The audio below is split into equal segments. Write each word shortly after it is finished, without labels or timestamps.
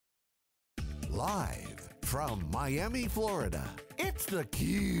Live from Miami, Florida, it's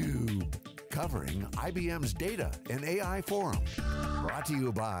theCUBE. Covering IBM's Data and AI Forum. Brought to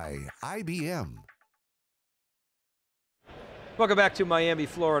you by IBM. Welcome back to Miami,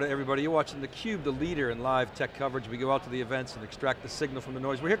 Florida, everybody. You're watching theCUBE, the leader in live tech coverage. We go out to the events and extract the signal from the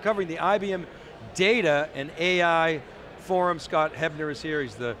noise. We're here covering the IBM Data and AI Forum. Scott Hebner is here.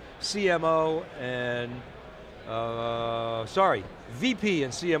 He's the CMO and, VP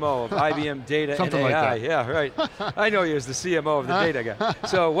and CMO of IBM Data and AI. Like that. Yeah, right. I know you as the CMO of the data guy.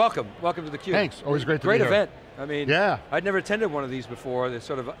 So welcome to theCUBE. Thanks, always great to be here. Great event. I mean, yeah. I'd never attended one of these before. This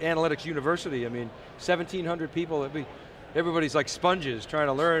sort of analytics university. I mean, 1,700 people. Everybody's like sponges trying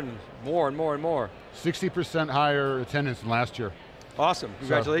to learn more and more and more. 60% higher attendance than last year. Awesome,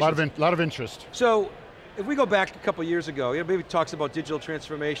 congratulations. So, a lot of interest. So, if we go back a couple years ago, maybe talks about digital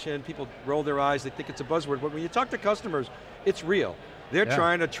transformation, people roll their eyes, they think it's a buzzword, but when you talk to customers, it's real. They're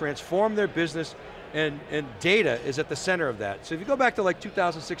trying to transform their business and data is at the center of that. So if you go back to like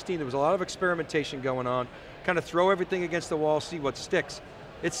 2016, there was a lot of experimentation going on, kind of throw everything against the wall, see what sticks.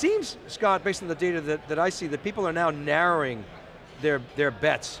 It seems, Scott, based on the data that I see, that people are now narrowing their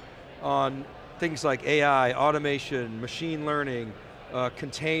bets on things like AI, automation, machine learning,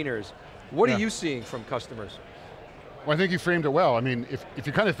 containers. What are you seeing from customers? Well, I think you framed it well. I mean, if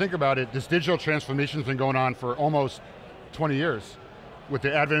you kind of think about it, this digital transformation has been going on for almost 20 years. With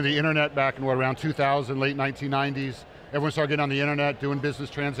the advent of the internet back in around 2000, late 1990s, everyone started getting on the internet, doing business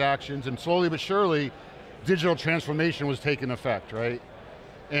transactions, and slowly but surely, digital transformation was taking effect, right?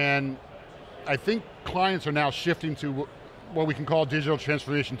 And I think clients are now shifting to what we can call digital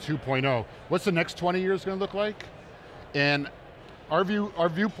transformation 2.0. What's the next 20 years going to look like? And our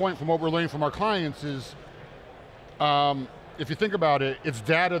viewpoint from what we're learning from our clients is, if you think about it, it's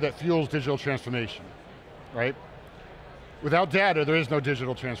data that fuels digital transformation, right? Without data, there is no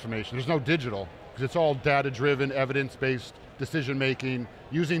digital transformation. There's no digital, because it's all data-driven, evidence-based decision-making,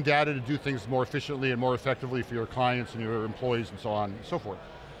 using data to do things more efficiently and more effectively for your clients and your employees and so on and so forth.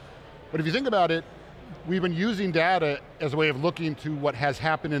 But if you think about it, we've been using data as a way of looking to what has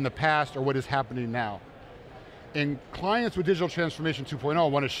happened in the past or what is happening now. And clients with digital transformation 2.0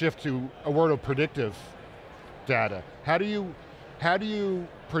 want to shift to a world of predictive data. How do you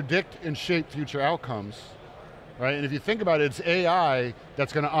predict and shape future outcomes, right? And if you think about it, it's AI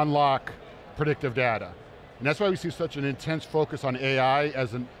that's going to unlock predictive data. And that's why we see such an intense focus on AI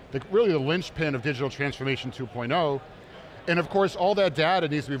as really the linchpin of digital transformation 2.0. And of course, all that data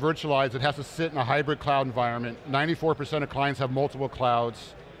needs to be virtualized. It has to sit in a hybrid cloud environment. 94% of clients have multiple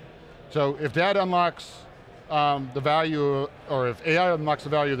clouds. So if data unlocks the value, or if AI unlocks the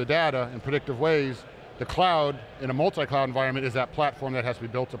value of the data in predictive ways, the cloud in a multi-cloud environment is that platform that has to be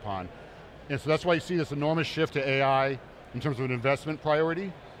built upon. And so that's why you see this enormous shift to AI in terms of an investment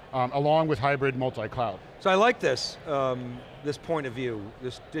priority, along with hybrid multi-cloud. So I like this, this point of view,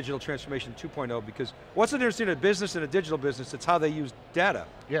 this digital transformation 2.0, because what's the difference between a business and a digital business? It's how they use data.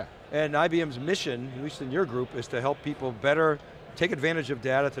 Yeah. And IBM's mission, at least in your group, is to help people better take advantage of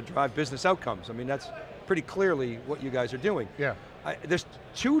data to drive business outcomes. I mean, that's pretty clearly what you guys are doing. Yeah. This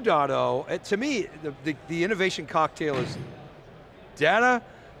 2.0, to me, the innovation cocktail is data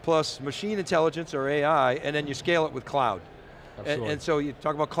plus machine intelligence or AI, and then you scale it with cloud. Absolutely. And so you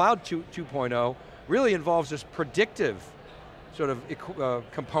talk about cloud 2.0, really involves this predictive sort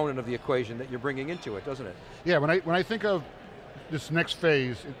of component of the equation that you're bringing into it, doesn't it? Yeah, when I think of this next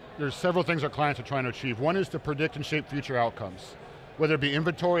phase, there's several things our clients are trying to achieve. One is to predict and shape future outcomes. Whether it be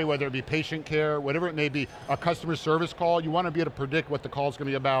inventory, whether it be patient care, whatever it may be, a customer service call, you want to be able to predict what the call's going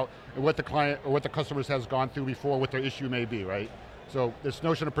to be about and what the client or what the customer has gone through before, what their issue may be, right? So this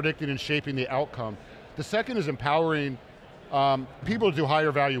notion of predicting and shaping the outcome. The second is empowering people to do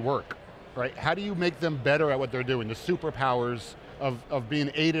higher value work, right? How do you make them better at what they're doing? The superpowers of being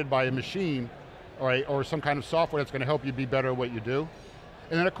aided by a machine, right, or some kind of software that's going to help you be better at what you do.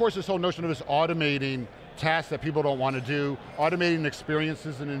 And then of course this whole notion of this automating tasks that people don't want to do, automating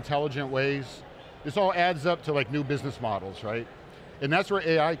experiences in intelligent ways. This all adds up to like new business models, right? And that's where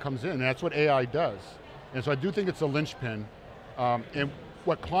AI comes in, and that's what AI does. And so I do think it's a linchpin. And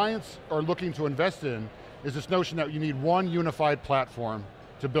what clients are looking to invest in is this notion that you need one unified platform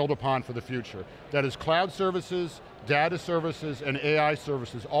to build upon for the future. That is cloud services, data services, and AI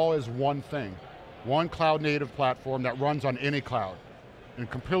services, all as one thing. One cloud native platform that runs on any cloud. And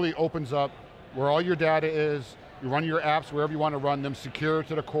completely opens up where all your data is, you run your apps wherever you want to run them, secure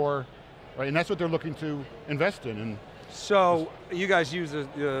to the core, right? And that's what they're looking to invest in. And so you guys use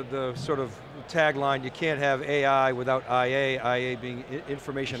the sort of tagline, you can't have AI without IA being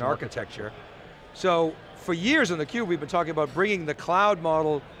information architecture. So for years on theCUBE, we've been talking about bringing the cloud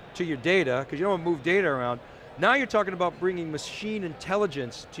model to your data, because you don't want to move data around. Now you're talking about bringing machine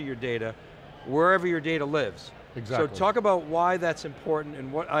intelligence to your data, wherever your data lives. Exactly. So talk about why that's important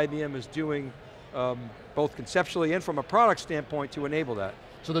and what IBM is doing, both conceptually and from a product standpoint to enable that.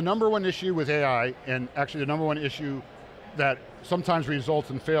 So the number one issue with AI, and actually the number one issue that sometimes results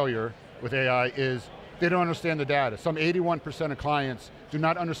in failure with AI is they don't understand the data. Some 81% of clients do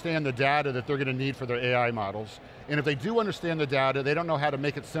not understand the data that they're going to need for their AI models. And if they do understand the data, they don't know how to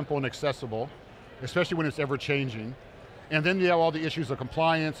make it simple and accessible, especially when it's ever changing. And then you have all the issues of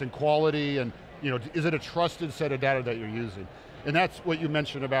compliance and quality and is it a trusted set of data that you're using? And that's what you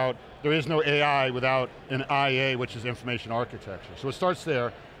mentioned about there is no AI without an IA, which is information architecture. So it starts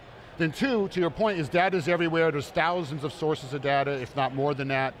there. Then two, to your point, is data's everywhere. There's thousands of sources of data, if not more than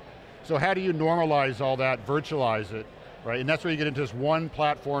that. So how do you normalize all that, virtualize it, right? And that's where you get into this one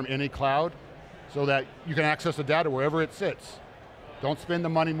platform, any cloud, so that you can access the data wherever it sits. Don't spend the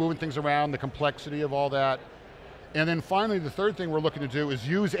money moving things around, the complexity of all that. And then finally, the third thing we're looking to do is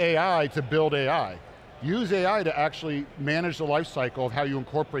use AI to build AI. Use AI to actually manage the life cycle of how you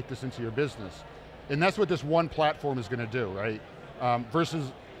incorporate this into your business. And that's what this one platform is going to do, right?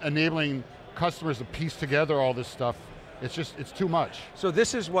 Versus enabling customers to piece together all this stuff, it's too much. So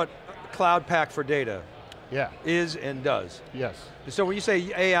this is what Cloud Pak for Data is and does. Yes. So when you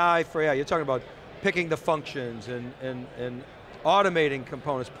say AI for AI, you're talking about picking the functions and automating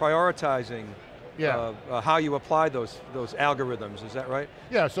components, prioritizing how you apply those algorithms, is that right?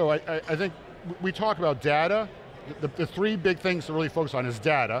 Yeah, so I think we talk about data. The three big things to really focus on is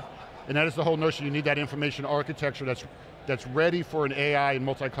data, and that is the whole notion you need that information architecture that's ready for an AI and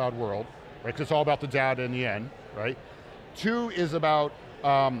multi-cloud world, right? Because it's all about the data in the end, right? Two is about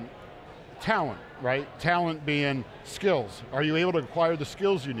talent, right? Talent being skills. Are you able to acquire the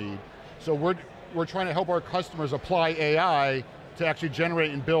skills you need? So we're trying to help our customers apply AI to actually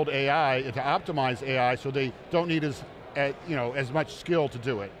generate and build AI and to optimize AI so they don't need as much skill to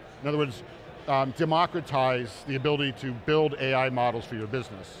do it. In other words, democratize the ability to build AI models for your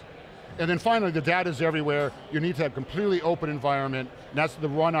business. And then finally, the data's everywhere. You need to have completely open environment, and that's the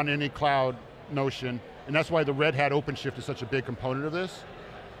run on any cloud notion, and that's why the Red Hat OpenShift is such a big component of this.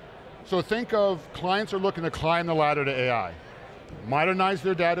 So think of clients are looking to climb the ladder to AI, modernize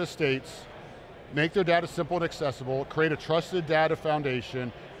their data estates, make their data simple and accessible, create a trusted data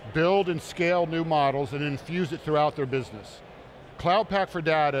foundation, build and scale new models, and infuse it throughout their business. Cloud Pak for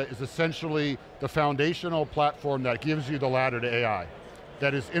Data is essentially the foundational platform that gives you the ladder to AI,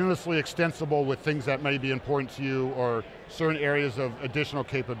 that is endlessly extensible with things that may be important to you or certain areas of additional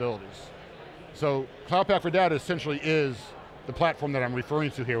capabilities. So Cloud Pak for Data essentially is the platform that I'm referring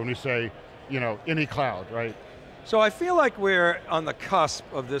to here when we say, any cloud, right? So I feel like we're on the cusp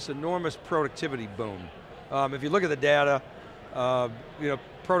of this enormous productivity boom. If you look at the data,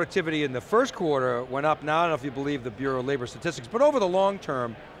 productivity in the first quarter went up. Now I don't know if you believe the Bureau of Labor Statistics, but over the long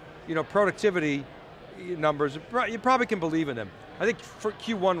term, productivity numbers, you probably can believe in them. I think for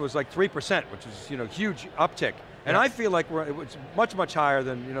Q1 was like 3%, which is huge uptick. And I feel like it was much, much higher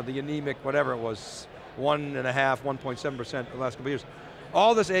than the anemic, whatever it was, 1.5%, 1.7% the last couple of years.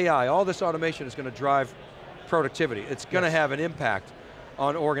 All this AI, all this automation is going to drive productivity. It's going to have an impact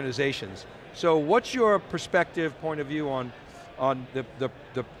on organizations. So what's your perspective, point of view on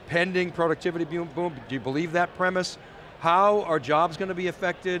the pending productivity boom? Do you believe that premise? How are jobs going to be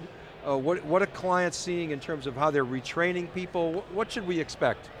affected? What are clients seeing in terms of how they're retraining people? What should we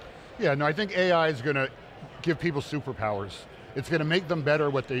expect? Yeah, no, I think AI is going to give people superpowers. It's going to make them better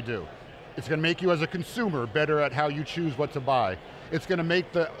at what they do. It's going to make you as a consumer better at how you choose what to buy. It's going to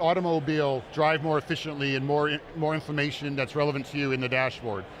make the automobile drive more efficiently and more information that's relevant to you in the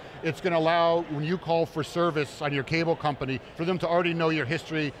dashboard. It's going to allow, when you call for service on your cable company, for them to already know your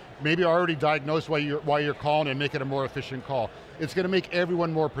history, maybe already diagnose why you're calling and make it a more efficient call. It's going to make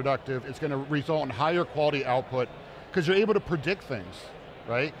everyone more productive. It's going to result in higher quality output, because you're able to predict things,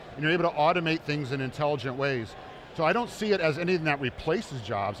 right? And you're able to automate things in intelligent ways. So I don't see it as anything that replaces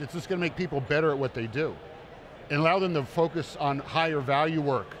jobs. It's just going to make people better at what they do and allow them to focus on higher value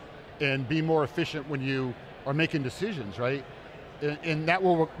work and be more efficient when you are making decisions, right? And that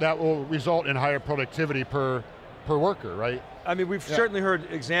will result in higher productivity per worker, right? I mean, we've certainly heard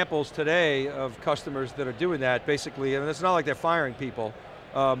examples today of customers that are doing that, basically, and it's not like they're firing people.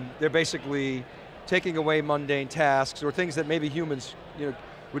 They're basically taking away mundane tasks or things that maybe humans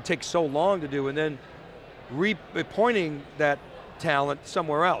would take so long to do, and then pointing that talent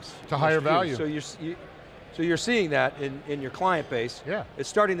somewhere else. To higher value. So you're seeing that in your client base. Yeah. It's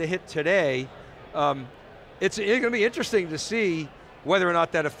starting to hit today. It's going to be interesting to see whether or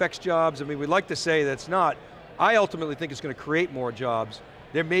not that affects jobs. I mean, we'd like to say that's not. I ultimately think it's going to create more jobs.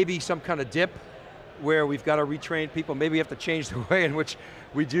 there may be some kind of dip where we've got to retrain people. Maybe we have to change the way in which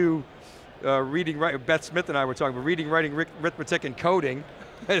we do reading, writing. Beth Smith and I were talking about reading, writing, arithmetic, and coding.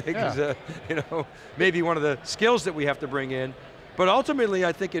 I think is maybe one of the skills that we have to bring in. But ultimately,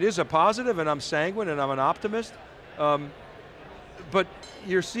 I think it is a positive, and I'm sanguine, and I'm an optimist. But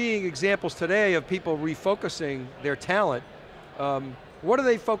you're seeing examples today of people refocusing their talent. What are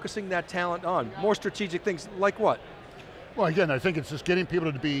they focusing that talent on? More strategic things, like what? Well, again, I think it's just getting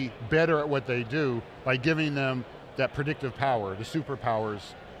people to be better at what they do by giving them that predictive power, the superpowers,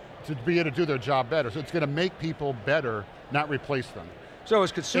 to be able to do their job better. So it's going to make people better, not replace them. So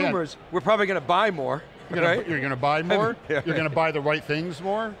as consumers, we're probably going to buy more, right? You're going to buy more, you're going to buy the right things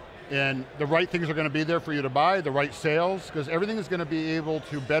more, and the right things are going to be there for you to buy, the right sales, because everything is going to be able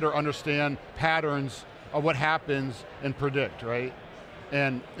to better understand patterns of what happens and predict, right?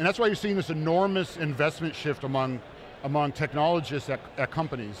 And that's why you're seeing this enormous investment shift among technologists at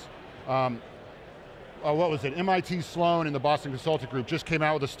companies. What was it? MIT Sloan and the Boston Consulting Group just came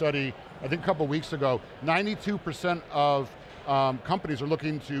out with a study, I think a couple weeks ago, 92% of companies are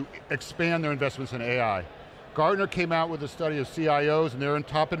looking to expand their investments in AI. Gartner came out with a study of CIOs and they're in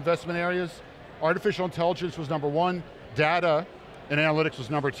top investment areas. Artificial intelligence was number 1, data and analytics was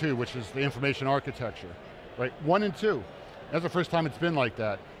number 2, which is the information architecture, right? 1 and 2. That's the first time it's been like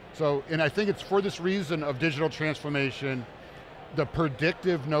that. So, and I think it's for this reason of digital transformation, the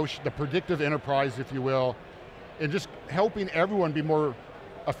predictive notion, the predictive enterprise, if you will, and just helping everyone be more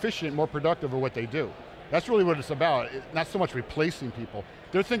efficient, more productive at what they do. That's really what it's about. It's not so much replacing people.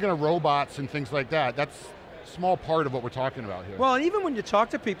 They're thinking of robots and things like that. That's a small part of what we're talking about here. Well, and even when you talk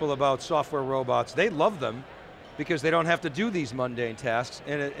to people about software robots, they love them because they don't have to do these mundane tasks,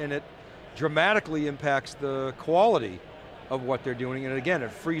 and it dramatically impacts the quality of what they're doing, and again,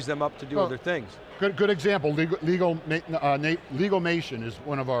 it frees them up to do other things. Good example, Legalmation is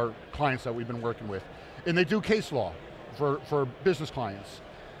one of our clients that we've been working with. And they do case law for business clients.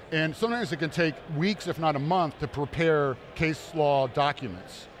 And sometimes it can take weeks, if not a month, to prepare case law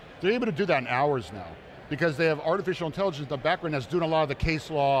documents. They're able to do that in hours now, because they have artificial intelligence in the background that's doing a lot of the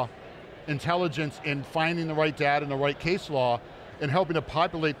case law intelligence in finding the right data and the right case law, and helping to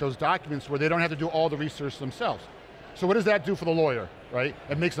populate those documents where they don't have to do all the research themselves. So what does that do for the lawyer, right?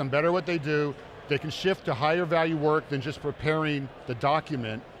 It makes them better at what they do. They can shift to higher value work than just preparing the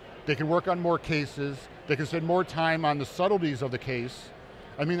document. They can work on more cases. They can spend more time on the subtleties of the case.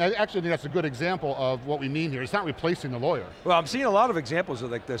 I mean, I actually think that's a good example of what we mean here. It's not replacing the lawyer. Well, I'm seeing a lot of examples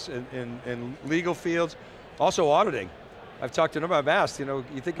of like this in legal fields, also auditing. I've talked to them, I've asked, you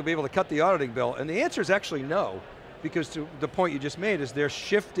think you'll be able to cut the auditing bill? And the answer is actually no, because to the point you just made is they're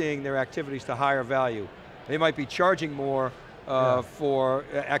shifting their activities to higher value. They might be charging more for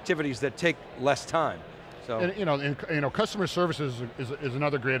activities that take less time. So, and, customer services is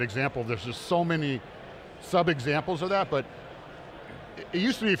another great example. There's just so many sub-examples of that, but it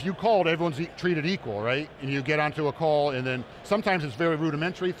used to be if you called, everyone's treated equal, right? And you get onto a call, and then sometimes it's very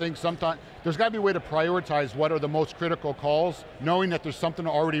rudimentary things, sometimes, there's got to be a way to prioritize what are the most critical calls, knowing that there's something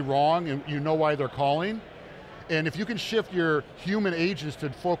already wrong and you know why they're calling. And if you can shift your human agents to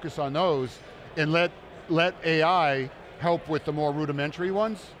focus on those and let AI help with the more rudimentary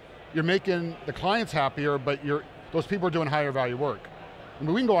ones, you're making the clients happier, but those people are doing higher value work. I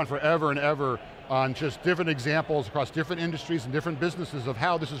mean, we can go on forever and ever on just different examples across different industries and different businesses of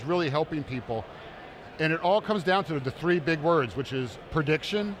how this is really helping people. And it all comes down to the 3 big words, which is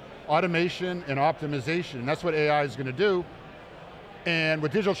prediction, automation, and optimization. And that's what AI is going to do. And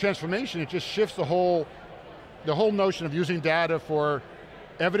with digital transformation, it just shifts the whole notion of using data for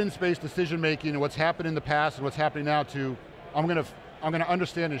evidence-based decision-making and what's happened in the past and what's happening now to, I'm going to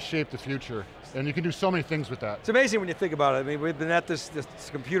understand and shape the future. And you can do so many things with that. It's amazing when you think about it. I mean, we've been at this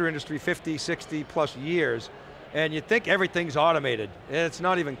computer industry 50, 60 plus years, and you think everything's automated, and it's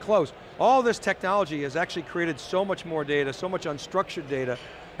not even close. All this technology has actually created so much more data, so much unstructured data,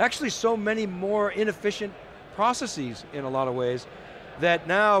 actually so many more inefficient processes in a lot of ways, that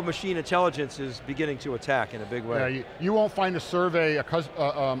now machine intelligence is beginning to attack in a big way. Yeah, you won't find a survey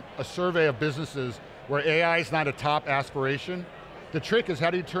of businesses where AI is not a top aspiration. The trick is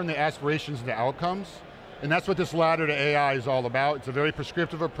how do you turn the aspirations into outcomes? And that's what this ladder to AI is all about. It's a very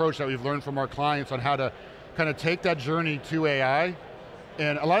prescriptive approach that we've learned from our clients on how to kind of take that journey to AI.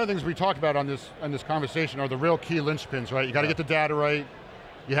 And a lot of things we talk about on this conversation are the real key linchpins, right? You got to get the data right.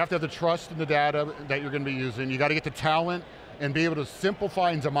 You have to have the trust in the data that you're going to be using. You got to get the talent and be able to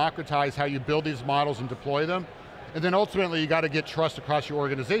simplify and democratize how you build these models and deploy them. And then ultimately you got to get trust across your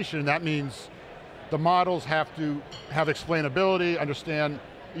organization, and that means the models have to have explainability, understand,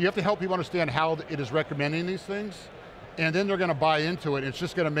 you have to help people understand how it is recommending these things, and then they're going to buy into it, and it's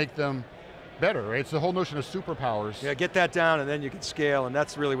just going to make them better, right? It's the whole notion of superpowers. Yeah, get that down and then you can scale, and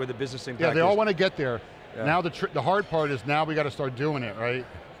that's really where the business impact is. Yeah, they all want to get there. Yeah. Now the hard part is now we got to start doing it, right?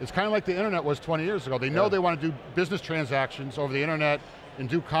 It's kind of like the internet was 20 years ago. They know they want to do business transactions over the internet and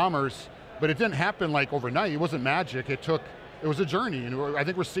do commerce, but it didn't happen like overnight. It wasn't magic. It was a journey, and I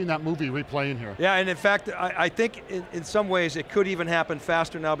think we're seeing that movie replaying here. Yeah, and in fact, I think in some ways it could even happen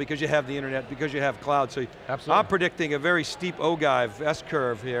faster now because you have the internet, because you have cloud. So absolutely. I'm predicting a very steep ogive,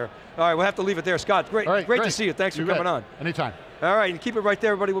 S-curve here. All right, we'll have to leave it there. Scott, great to see you. Thanks for coming on. Anytime. All right, and keep it right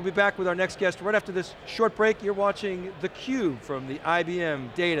there, everybody. We'll be back with our next guest right after this short break. You're watching theCUBE from the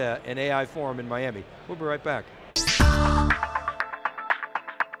IBM Data and AI Forum in Miami. We'll be right back.